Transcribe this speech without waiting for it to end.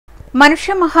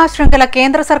മനുഷ്യ മഹാശൃംഖല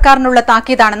കേന്ദ്ര സർക്കാരിനുള്ള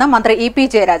താക്കീതാണെന്ന് മന്ത്രി ഇ.പി.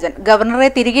 ജയരാജൻ. ഗവർണറെ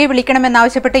തിരികെ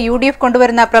വിളിക്കണമെന്നാവശ്യപ്പെട്ട് യു.ഡി.എഫ്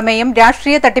കൊണ്ടുവരുന്ന പ്രമേയം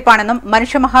രാഷ്ട്രീയ തട്ടിപ്പാണെന്നും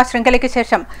മനുഷ്യ മഹാശൃംഖലയ്ക്ക്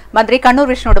ശേഷം മന്ത്രി കണ്ണൂർ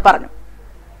വിഷ്ണുവോട് പറഞ്ഞു.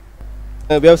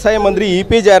 വ്യവസായ മന്ത്രി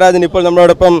ഇ.പി. ജയരാജൻ ഇപ്പോൾ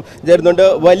നമ്മളോടൊപ്പം ചേരുന്നുണ്ട്.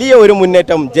 വലിയ ഒരു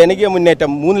മുന്നേറ്റം, ജനകീയ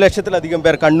മുന്നേറ്റം, 3 ലക്ഷത്തിലധികം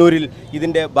പേർ കണ്ണൂരിൽ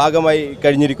ഇതിന്റെ ഭാഗമായി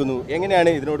കഴിഞ്ഞിരിക്കുന്നു. എങ്ങനെയാണ്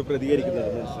ഇതിനോട്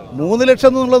പ്രതികരിക്കുന്നത്? 3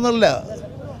 ലക്ഷം എന്നുള്ളതല്ല,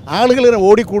 ആളുകൾ ഇങ്ങനെ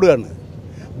ഓടിക്കൂടുകയാണ്.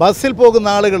 ബസ്സിൽ പോകുന്ന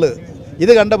ആളുകൾ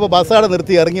ഇത് കണ്ടപ്പോൾ ബസ്സാടെ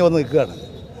നിർത്തി ഇറങ്ങി വന്ന് നിൽക്കുകയാണ്.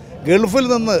 ഗൾഫിൽ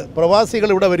നിന്ന് പ്രവാസികൾ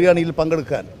ഇവിടെ വരികയാണ് ഇതിൽ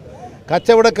പങ്കെടുക്കാൻ.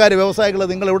 കച്ചവടക്കാർ, വ്യവസായികൾ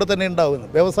നിങ്ങൾ ഇവിടെ തന്നെ ഉണ്ടാവുന്നു.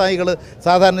 വ്യവസായികൾ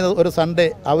സാധാരണ ഒരു സൺഡേ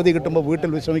അവധി കിട്ടുമ്പോൾ വീട്ടിൽ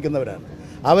വിശ്രമിക്കുന്നവരാണ്.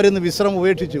 അവരിന്ന് വിശ്രമം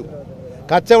ഉപേക്ഷിച്ചു.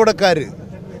 കച്ചവടക്കാർ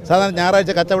സാധാരണ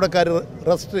ഞായറാഴ്ച കച്ചവടക്കാർ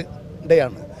റെസ്റ്റ് ഡേ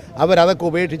ആണ്. അവരതൊക്കെ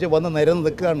ഉപേക്ഷിച്ച് വന്ന് നിരന്ന്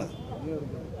നിൽക്കുകയാണ്.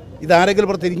 ഇതാരെങ്കിലും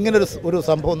പുറത്ത് ഇങ്ങനൊരു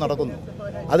സംഭവം നടക്കുന്നു.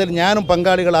 അതിൽ ഞാനും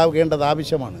പങ്കാളികളാവേണ്ടത്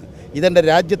ആവശ്യമാണ്. ഇതെൻ്റെ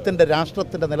രാജ്യത്തിൻ്റെ,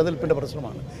 രാഷ്ട്രത്തിൻ്റെ നിലനിൽപ്പിൻ്റെ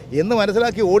പ്രശ്നമാണ് എന്ന്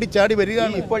മനസ്സിലാക്കി ഓടിച്ചാടി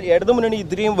വരികയാണ്. ഇപ്പോൾ ഇടതുമുന്നണി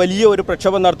ഇത്രയും വലിയ ഒരു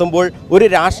പ്രക്ഷോഭം നടത്തുമ്പോൾ ഒരു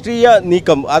രാഷ്ട്രീയ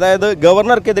നീക്കം, അതായത്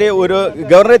ഗവർണർക്കെതിരെ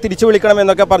ഗവർണറെ തിരിച്ചു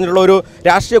വിളിക്കണമെന്നൊക്കെ പറഞ്ഞിട്ടുള്ള ഒരു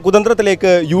രാഷ്ട്രീയ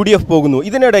കുതന്ത്രത്തിലേക്ക് യു.ഡി.എഫ് പോകുന്നു.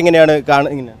 ഇതിനോട് എങ്ങനെയാണ്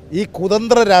കാണുന്നത്? ഈ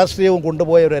കുതന്ത്ര രാഷ്ട്രീയവും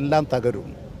കൊണ്ടുപോയവരെല്ലാം തകരും,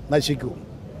 നശിക്കും.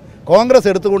 കോൺഗ്രസ്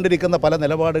എടുത്തുകൊണ്ടിരിക്കുന്ന പല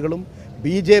നിലപാടുകളും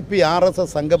BJP, RSS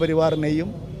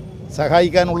സംഘപരിവാറിനെയും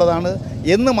സഹായിക്കാനുള്ളതാണ്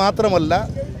എന്ന് മാത്രമല്ല,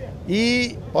 ഈ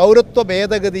പൗരത്വ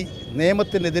ഭേദഗതി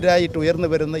നിയമത്തിനെതിരായിട്ട് ഉയർന്നു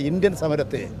വരുന്ന ഇന്ത്യൻ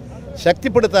സമരത്തെ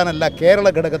ശക്തിപ്പെടുത്താനല്ല കേരള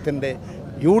ഘടകത്തിൻ്റെ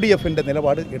യു.ഡി.എഫിൻ്റെ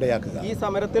നിലപാട് ഇടയാക്കുക. ഈ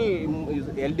സമരത്തിൽ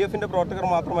LDFിൻ്റെ പ്രവർത്തകർ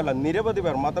മാത്രമല്ല, നിരവധി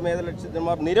പേർ,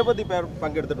 മതമേധലക്ഷന്മാർ നിരവധി പേർ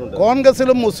പങ്കെടുത്തിട്ടുണ്ട്.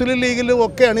 കോൺഗ്രസിലും മുസ്ലിം ലീഗിലും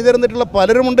ഒക്കെ അണിനിരന്നിട്ടുള്ള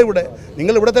പലരുമുണ്ട് ഇവിടെ.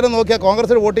 നിങ്ങൾ ഇവിടെ തന്നെ നോക്കിയാൽ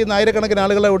കോൺഗ്രസിന് വോട്ട് ചെയ്യുന്ന ആയിരക്കണക്കിന്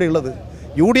ആളുകളാണ് ഇവിടെ ഉള്ളത്.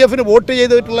 യു.ഡി.എഫിന് വോട്ട്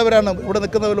ചെയ്തിട്ടുള്ളവരാണ് ഇവിടെ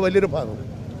നിൽക്കുന്നവർ വലിയൊരു ഭാഗം.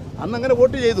 അന്നങ്ങനെ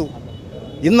വോട്ട് ചെയ്തു.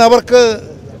 ഇന്ന് അവർക്ക്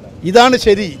ഇതാണ്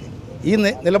ശരി, ഈ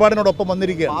നിലപാടിനോടൊപ്പം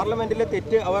വന്നിരിക്കുകയാണ്. പാർലമെന്റിലെ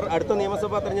തെറ്റ് അവർ അടുത്ത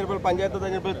നിയമസഭാ തെരഞ്ഞെടുപ്പിൽ, പഞ്ചായത്ത്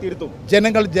തെരഞ്ഞെടുപ്പിൽ തിരുത്തും.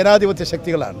 ജനങ്ങൾ ജനാധിപത്യ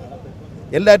ശക്തികളാണ്.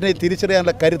 എല്ലാറ്റിനെയും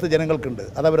തിരിച്ചറിയാനുള്ള കരുത്ത് ജനങ്ങൾക്കുണ്ട്.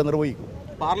 അതവരെ നിർവഹിക്കും.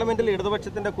 പാർലമെന്റിൽ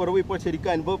ഇടതുപക്ഷത്തിന്റെ കുറവ് ഇപ്പോൾ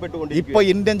ശരിക്കും അനുഭവപ്പെട്ടുകൊണ്ട് ഇപ്പോൾ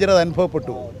ഇന്ത്യൻ ജനത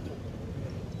അനുഭവപ്പെട്ടു.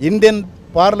 ഇന്ത്യൻ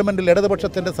പാർലമെന്റിൽ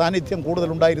ഇടതുപക്ഷത്തിൻ്റെ സാന്നിധ്യം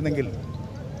കൂടുതലുണ്ടായിരുന്നെങ്കിൽ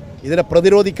ഇതിനെ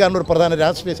പ്രതിരോധിക്കാനുള്ള ഒരു പ്രധാന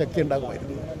രാഷ്ട്രീയ ശക്തി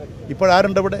ഉണ്ടാകുമായിരുന്നു.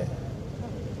 ഇപ്പോഴാരുണ്ട് ഇവിടെ?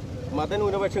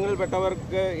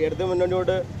 മതന്യൂനപക്ഷങ്ങളിൽപ്പെട്ടവർക്ക്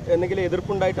ഇടതുമുന്നണിയോട് എന്തെങ്കിലും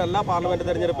എതിർപ്പുണ്ടായിട്ടല്ല പാർലമെന്റ്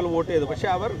തെരഞ്ഞെടുപ്പിൽ വോട്ട് ചെയ്തു. പക്ഷേ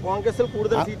അവർ കോൺഗ്രസിൽ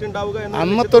കൂടുതൽ സീറ്റ് ഉണ്ടാവുക എന്ന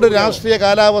അന്നത്തെ ഒരു രാഷ്ട്രീയ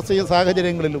കാലാവസ്ഥയും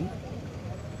സാഹചര്യങ്ങളിലും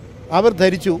അവർ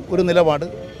ധരിച്ചു ഒരു നിലപാട്,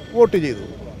 വോട്ട് ചെയ്തു.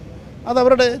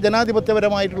 അതവരുടെ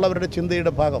ജനാധിപത്യപരമായിട്ടുള്ള അവരുടെ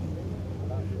ചിന്തയുടെ ഭാഗം.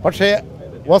 പക്ഷേ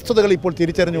വസ്തുതകൾ ഇപ്പോൾ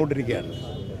തിരിച്ചറിഞ്ഞുകൊണ്ടിരിക്കുകയാണ്.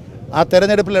 ആ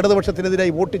തെരഞ്ഞെടുപ്പിൽ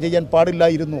ഇടതുപക്ഷത്തിനെതിരായി വോട്ട് ചെയ്യാൻ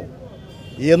പാടില്ലായിരുന്നു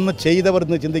എന്ന് ചെയ്തവർ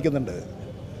ഇന്ന് ചിന്തിക്കുന്നുണ്ട്.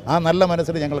 ആ നല്ല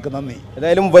മനസ്സിന് ഞങ്ങൾക്ക് നന്ദി.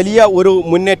 ഏതായാലും വലിയ ഒരു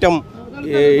മുന്നേറ്റം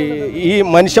ഈ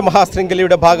മനുഷ്യ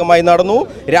മഹാശൃംഖലയുടെ ഭാഗമായി നടന്നു.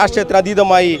 രാഷ്ട്രീയത്തിന്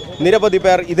അതീതമായി നിരവധി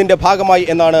പേർ ഇതിൻ്റെ ഭാഗമായി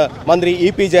എന്നാണ് മന്ത്രി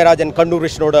ഇ.പി. ജയരാജൻ കണ്ണൂർ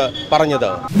വിഷ്ണുവോട് പറഞ്ഞത്.